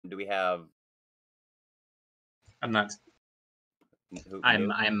do we have? I'm not. Who,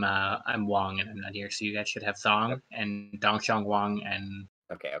 I'm Wong, and I'm not here. So you guys should have Thong Okay. and Dongxiong Wong and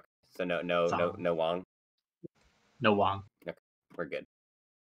Okay. So no Wong. no Wong. Okay, we're good.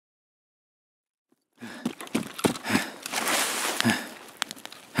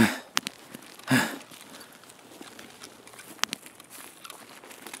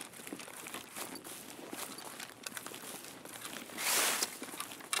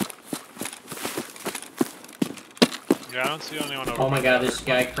 Yeah, I don't see anyone over. Oh my god, this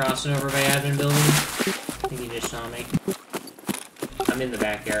guy crossing over by admin building. I think he just saw me. I'm in the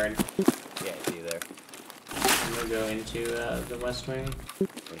backyard. Yeah, I see you there. I'm gonna go into the west wing. I'm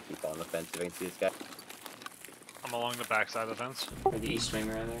gonna keep on the fence if I can see this guy. I'm along the back side of the fence. Or the east wing,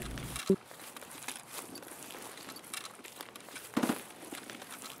 rather.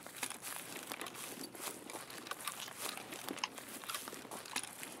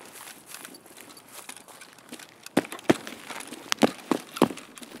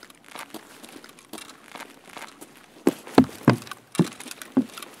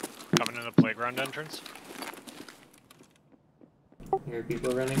 Coming in the playground entrance. Here are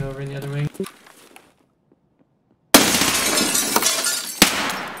people running over in the other wing.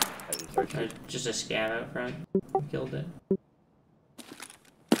 Just a scav out front. Killed it.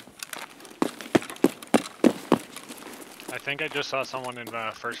 I think I just saw someone in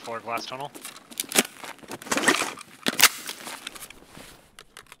the first floor glass tunnel.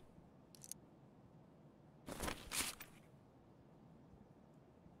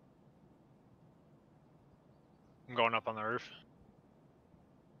 I'm going up on the roof.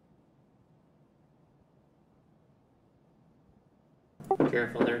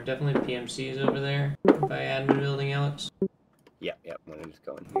 Careful, there are definitely PMCs over there by admin building, Alex. Yep. I'm gonna just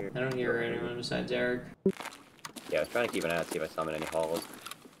go in here. I don't hear anyone besides Eric. Yeah, I was trying to keep an eye out, see if I saw him in any halls.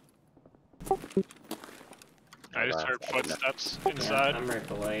 I just heard footsteps inside. Yeah, I'm right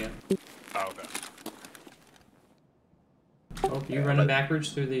below you. Oh, okay. Oh, you running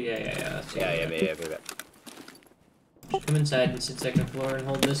backwards through the... Yeah. That's Yeah. Just come inside and sit second floor and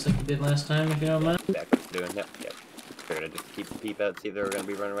hold this like you did last time, if you don't mind. Back what we're doing. Yep. Figured I'd just keep a peep out, see if they were gonna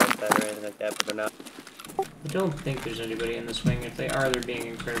be running right side or anything like that, but they're not. I don't think there's anybody in this wing. If they are, they're being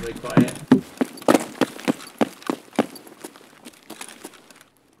incredibly quiet.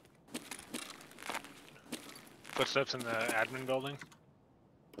 Footsteps in the admin building.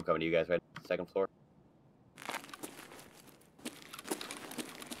 I'm coming to you guys right at the second floor.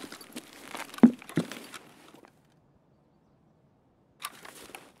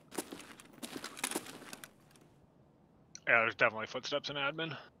 Yeah, there's definitely footsteps in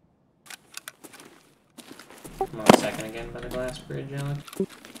admin. I'm on second again by the glass bridge, Alex.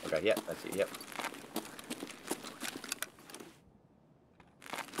 Okay, yep, I see, yep.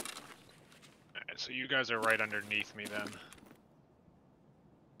 Alright, so you guys are right underneath me then.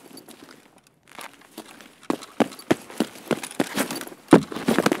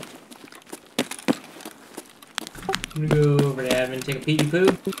 I'm gonna go over to admin and take a pee poo.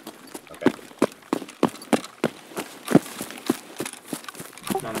 Okay.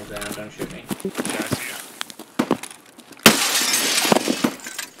 I'm on the ground, don't shoot me. Yeah, I see you.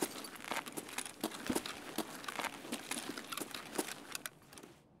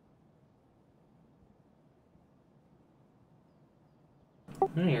 I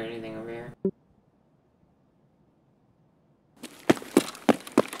don't hear anything over here.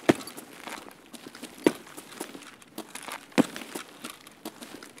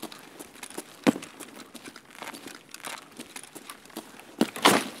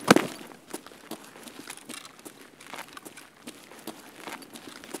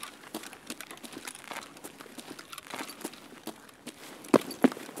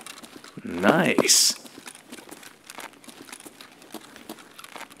 Nice.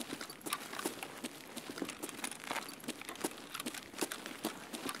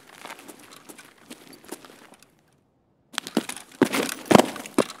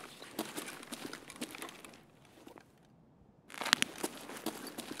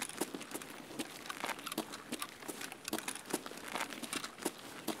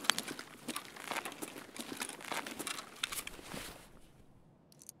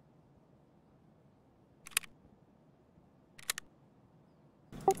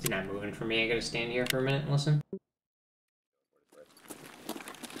 It's not moving for me. I gotta stand here for a minute and listen.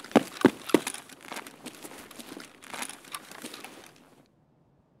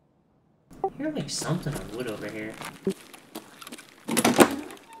 I hear like something on wood over here.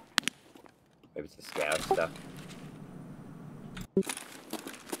 Maybe it's the scout stuff.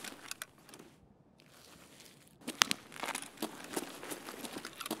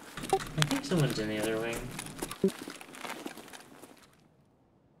 I think someone's in the other wing.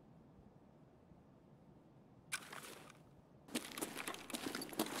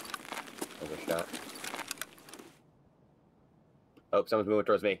 There's a shot. Oh, someone's moving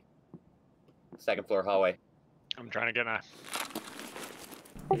towards me. Second floor hallway. I'm trying to get a...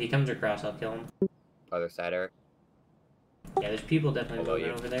 If he comes across, I'll kill him. Other side, Eric. Yeah, there's people definitely Below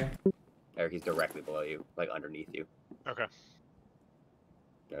moving you. over there. Eric, he's directly below you, like underneath you. Okay.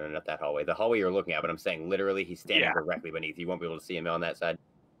 No, not that hallway. The hallway you're looking at, but I'm saying literally he's standing Yeah. directly beneath you. You won't be able to see him on that side.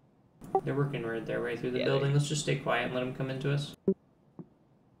 They're working right their way through the Yeah, building. Let's just stay quiet and let them come into us. Yeah,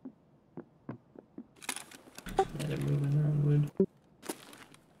 they're moving around wood.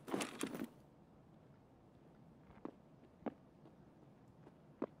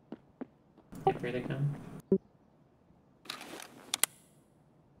 Yep, here they come.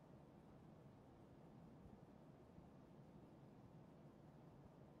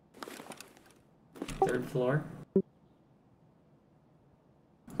 Third floor.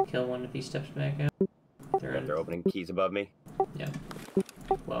 Kill one if he steps back out. They're opening keys above me. Yeah.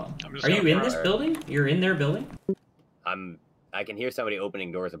 Well, I'm just are you gonna in throw this it. building? You're in their building? I can hear somebody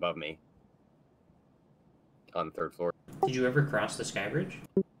opening doors above me. On the third floor. Did you ever cross the sky bridge?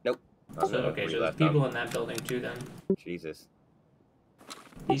 Nope. So, okay, so there's people in that building too then. Jesus.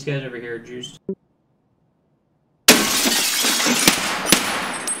 These guys over here are juiced.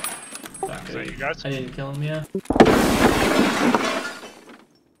 Fuck, Is that you guys? I didn't kill him yet.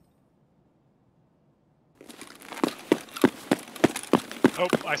 Oh,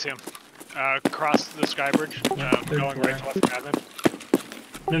 I see him. Across the sky bridge. Yeah, third Going floor. right to left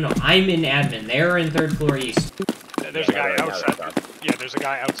admin. No, I'm in admin. They're in third floor east. There's a guy right now, outside. that's awesome. Yeah, there's a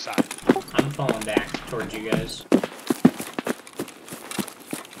guy outside. I'm falling back towards you guys.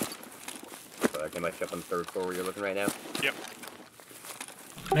 So I might up on the third floor where you're looking right now. Yep.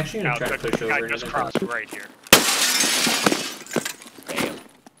 I'm actually gonna Now, try to the push guy over into just the crossed right here. Bam.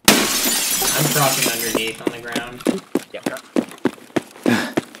 I'm crossing underneath on the ground. Yep.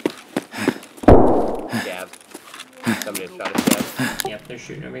 Scabs. Somebody has shot a scab. Yep, they're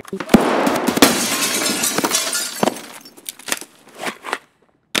shooting at me.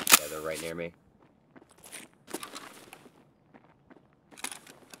 Yeah, they're right near me.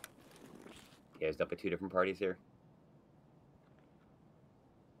 Yeah, there's up at two different parties here.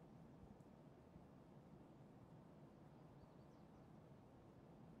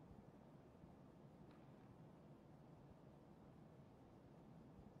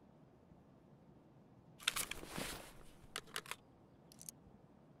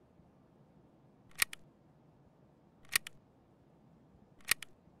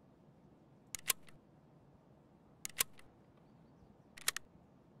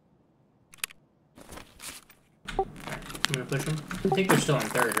 I'm gonna push them. I think they're still in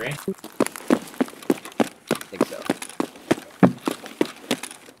third, right? I think so.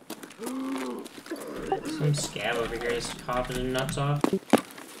 Some scab over here is popping his nuts off.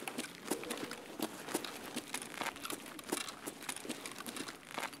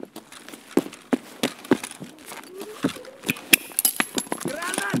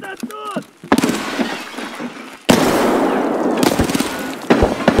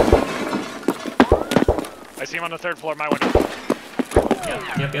 I see him on the third floor, my window.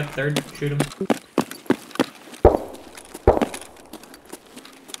 Yep, third. Shoot him.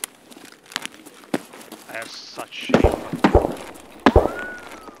 I have such shame.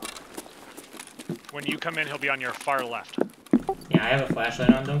 When you come in, he'll be on your far left. Yeah, I have a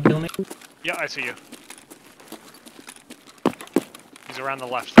flashlight on. Don't kill me. Yeah, I see you. He's around the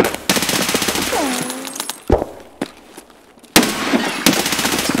left side.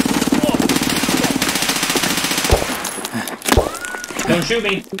 Don't shoot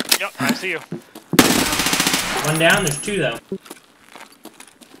me. Yep, I see you. One down. There's two though.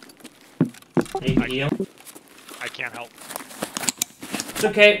 Need to heal. I can't help. It's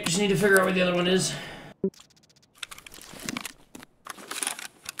okay. Just need to figure out where the other one is.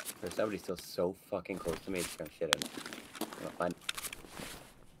 There's somebody still so fucking close to me, it's gonna shit in. I'm gonna find.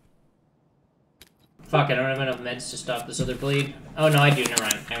 Fuck, I don't have enough meds to stop this other bleed. Oh no, I do. Never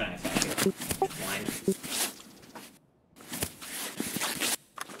mind. I have an iPad here. Blind.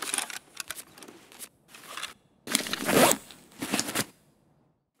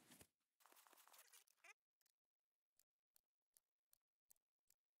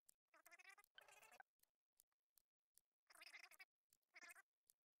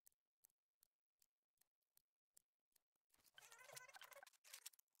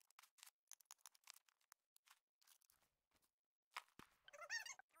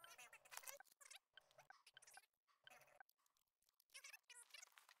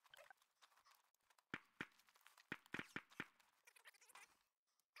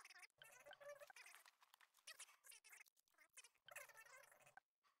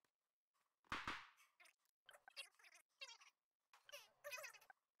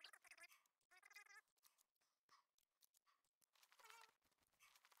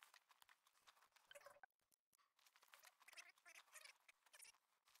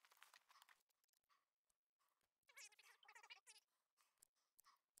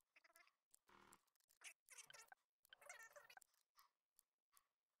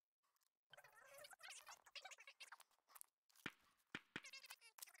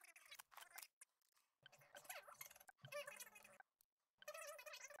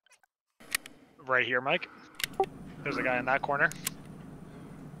 Right here, Mike. There's a guy in that corner.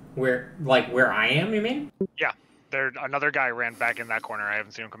 Where I am, you mean? Yeah. Another guy ran back in that corner. I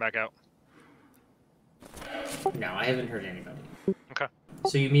haven't seen him come back out. No, I haven't heard anybody. Okay.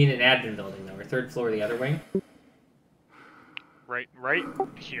 So you mean an admin building, though, or third floor, the other wing? Right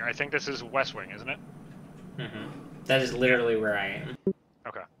here. I think this is West Wing, isn't it? Mm-hmm. That is literally where I am.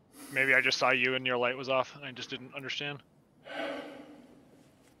 Okay. Maybe I just saw you and your light was off, and I just didn't understand.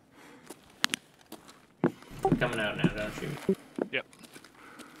 I'm coming out now, don't you? Yep.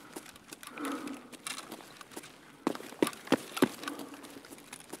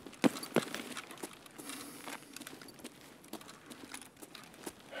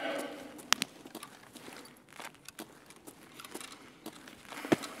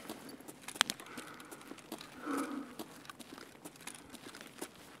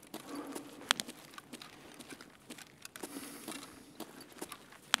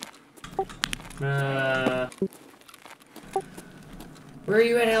 Where are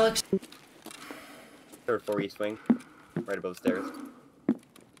you at, Alex? Third floor east wing, right above the stairs.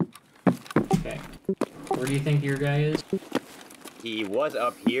 Okay. Where do you think your guy is? He was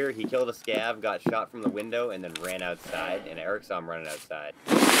up here. He killed a scav, got shot from the window, and then ran outside. And Eric saw him running outside.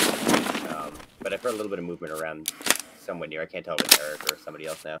 But I've heard a little bit of movement around somewhere near. I can't tell if it's Eric or somebody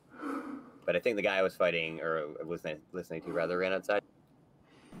else now. But I think the guy I was fighting, or was listening to, rather, ran outside.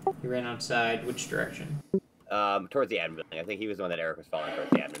 He ran outside. Which direction? Towards the admin building. I think he was the one that Eric was following towards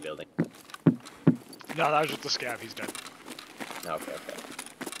the admin building. No, that was just the scav. He's dead. Okay.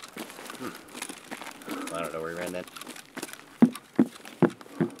 Well, I don't know where he ran then.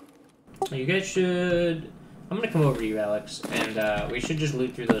 You guys should... I'm gonna come over to you, Alex, and we should just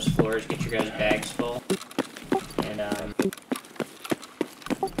loot through those floors, get your guys' bags full, and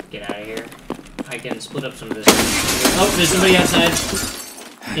get out of here. I can split up some of this. Oh, there's somebody outside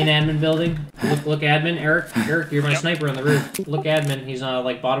in admin building. Look, admin. Eric, you're my sniper on the roof. Look, admin. He's on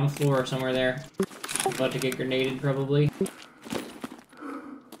like bottom floor somewhere there. About to get grenaded, probably.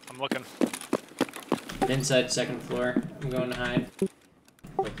 I'm looking. Inside second floor. I'm going to hide.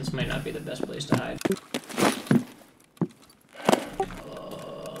 Wait, this might not be the best place to hide.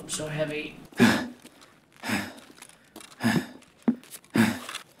 Oh, I'm so heavy.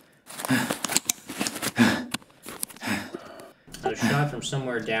 I was shot from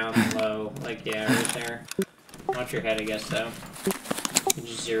somewhere down low. Like, yeah, right there. Watch your head, I guess, though. You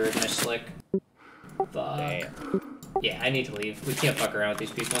just zeroed my slick. Fuck. Damn. Yeah, I need to leave. We can't fuck around with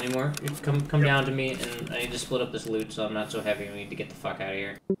these people anymore. Come down to me, and I need to split up this loot so I'm not so heavy. We need to get the fuck out of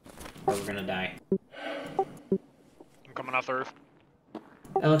here. Or we're gonna die. I'm coming off the roof.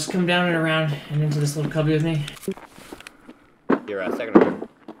 Alex, come down and around and into this little cubby with me. You're second or third?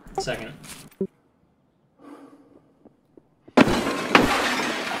 Second.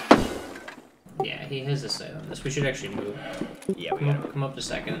 Yeah, he has a sight on this. We should actually move. Yeah, we gotta move. Come up to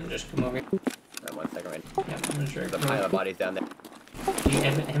second and just come over here. 1 second, right? Yeah, I'm gonna try. There's a pile of bodies down there. Do you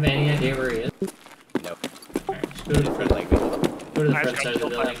have any idea where he is? Nope. Alright, just go to the front. Like, Go to the I front just side of the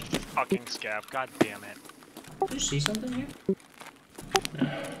killed by a building. fucking scav. God damn it. Did you see something here? No.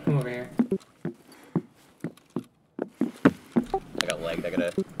 Come over here. I got legged. I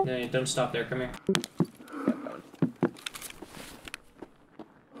gotta. No, don't stop there. Come here. Yeah, going.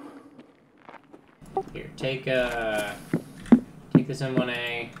 Here, take this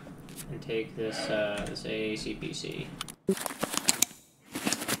M1A and take this this AACPC.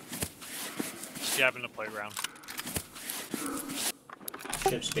 Scav in the playground.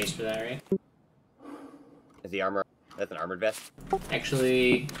 Should have space for that, right? Is the armor? That's an armored vest.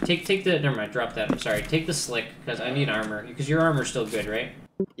 Actually, take the. Never mind. Drop that. I'm sorry. Take the slick because I need armor. Because your armor's still good, right?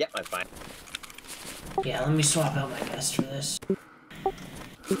 Yep, I'm fine. Yeah. Let me swap out my vest for this.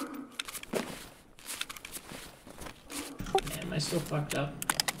 Man, am I still fucked up?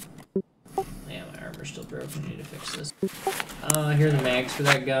 Yeah, my armor's still broken. I need to fix this. Here are the mags for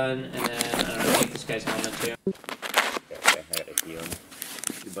that gun, and then I don't know. Take this guy's helmet too. Okay, I gotta heal him.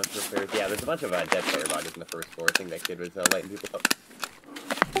 Do a bunch of repairs. Yeah, there's a bunch of dead player bodies in the first floor. I think that kid was lighting people up.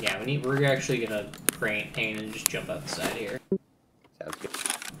 Yeah, we're actually gonna pain and just jump out the side here. Sounds good.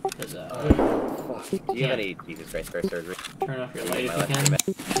 Because, Fuck. Do you have any Jesus Christ for surgery? turn off your light if you can.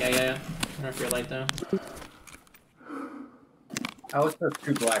 Yeah. Turn off your light, though. Alex has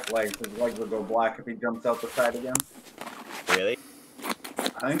 2 black legs. His legs will go black if he jumps out the side again. Really?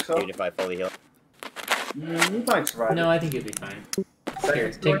 I think so. Even if I fully heal? You might survive. No, I think you'll be fine.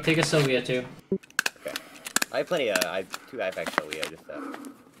 Here, Second take a Sylvia, too. Okay. I have plenty of, I have 2 IFAX fully, I just,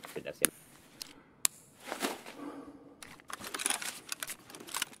 didn't have seen.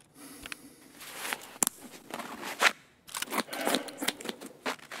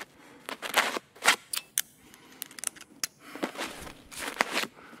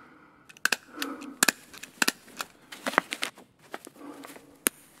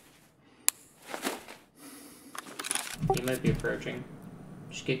 might be approaching.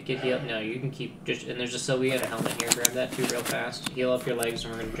 Just get healed. No, you can keep just. And there's a Sylvia and a helmet here. Grab that too, real fast. Heal up your legs,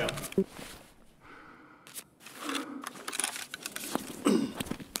 and we're gonna jump.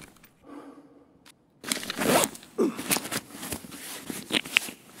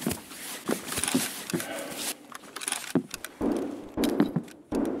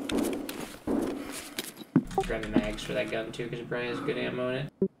 Grab the mags for that gun too, because it probably has good ammo in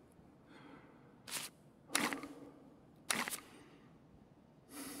it.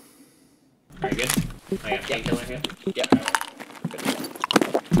 Alright, good. I got painkiller here. Yep.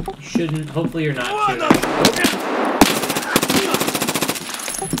 You shouldn't. Hopefully, you're not too.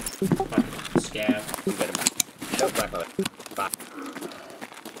 Fucking scab. You got him. That was black mother. Fuck.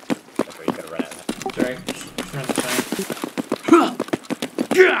 That's where you gotta run out. It's alright. Just run this way.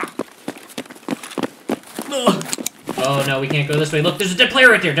 Oh no, we can't go this way. Look, there's a dead player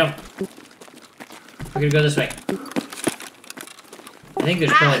right there. Don't. We're gonna go this way. I think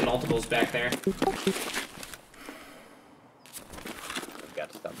there's probably multiples back there. I've got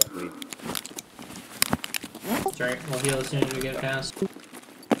to stop that bleed. It's alright. We'll heal as soon as we get past.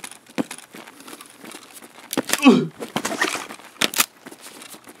 I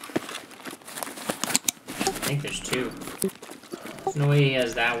think there's two. There's no way he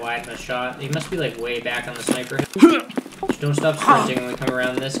has that wide of a shot. He must be like way back on the sniper. Just don't stop sprinting when we come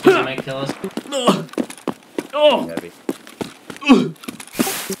around this, because he might kill us. Oh! Heavy.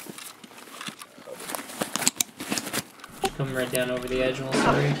 Just come right down over the edge and we'll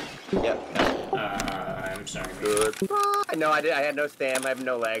sorry. Yep. I'm sorry. Good. No, I had no stam. I have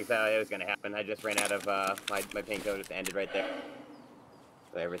no legs. It was gonna happen. I just ran out of my painkiller. Just ended right there.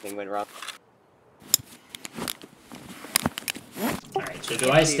 So everything went wrong. Alright, so do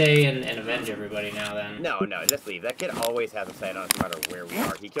I stay and avenge everybody now then? No, just leave. That kid always has a sight on us no matter where we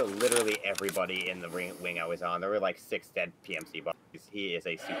are. He killed literally everybody in the wing I was on. There were like 6 dead PMC bodies. He is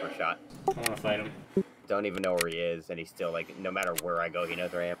a super shot. I wanna fight him. Don't even know where he is, and he's still like, no matter where I go, he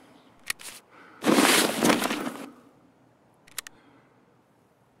knows where I am.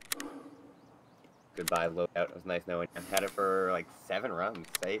 Goodbye, loadout. It was nice knowing you. I had it for like 7 runs,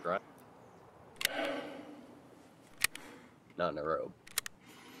 8 runs. Not in a row.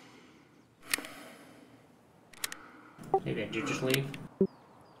 Maybe I do just leave.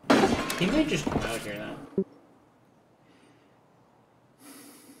 He might just come out here though.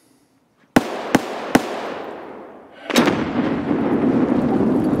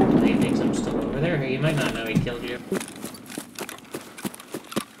 He thinks I'm still over there. He might not know he killed you.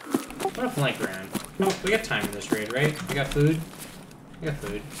 What a flank round. Oh, we got time in this raid, right? We got food? We got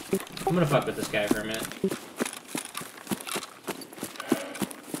food. I'm gonna fuck with this guy for a minute.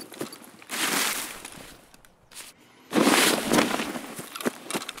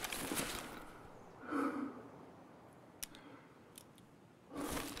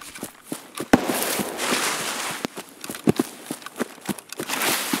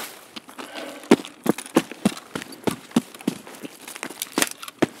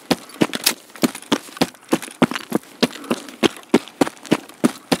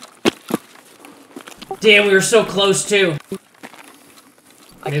 Damn, we were so close too.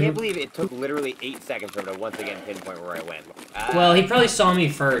 I can't believe it took literally 8 seconds for him to once again pinpoint where I went. Well, he probably saw me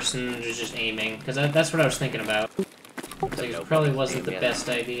first and was just aiming, because that's what I was thinking about. Like, it probably wasn't the best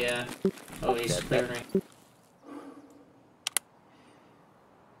idea. Oh, he's clearing.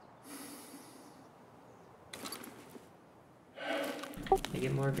 Can I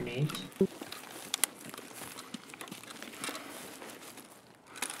get more grenades?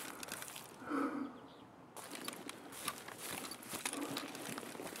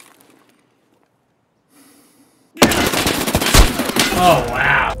 Oh,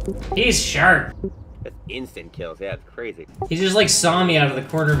 wow. He's sharp. That's instant kills. Yeah, it's crazy. He just, like, saw me out of the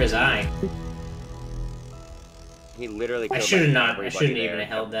corner of his eye. He literally killed I shouldn't everybody even there, have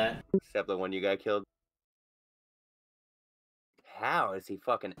held that. Except the one you got killed. How is he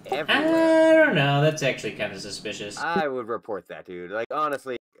fucking I everywhere? don't know. That's actually kind of suspicious. I would report that, dude. Like,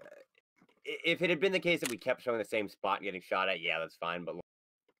 honestly, if it had been the case that we kept showing the same spot and getting shot at, yeah, that's fine. But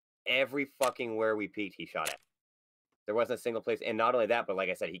every fucking where we peeked, he shot at. There wasn't a single place. And not only that, but like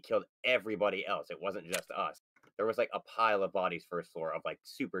I said, he killed everybody else. It wasn't just us. There was like a pile of bodies first floor of like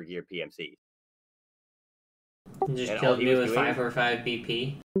super gear PMCs. He just And all killed he me was with doing- 545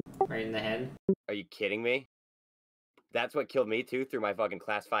 BP. Right in the head. Are you kidding me? That's what killed me too, through my fucking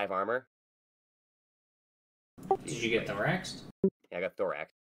class 5 armor. Did you get thoraxed? Yeah, I got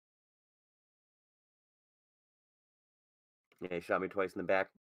thorax. Yeah, he shot me twice in the back.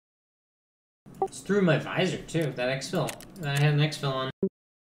 It's through my visor, too. That exfil. I had an exfil on.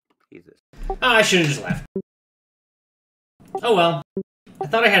 Jesus. Oh, I should have just left. Oh well. I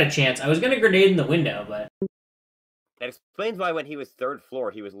thought I had a chance. I was gonna grenade in the window, but... That explains why when he was third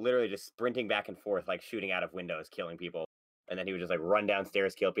floor, he was literally just sprinting back and forth, like shooting out of windows, killing people. And then he would just like run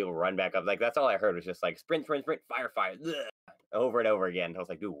downstairs, kill people, run back up. Like that's all I heard was just like sprint, sprint, sprint, fire, fire, ugh, over and over again. I was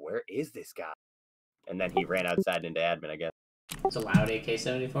like, dude, where is this guy? And then he ran outside into admin, I guess. It's a loud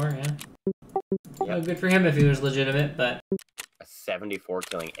AK-74, yeah. Yep. Well, good for him if he was legitimate, but... A 74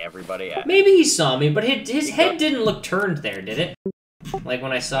 killing everybody. Maybe he saw me, but his head didn't look turned there, did it? Like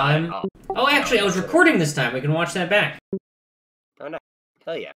when I saw him? Oh, actually, I was recording this time. We can watch that back. Oh, no.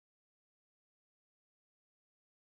 Hell yeah.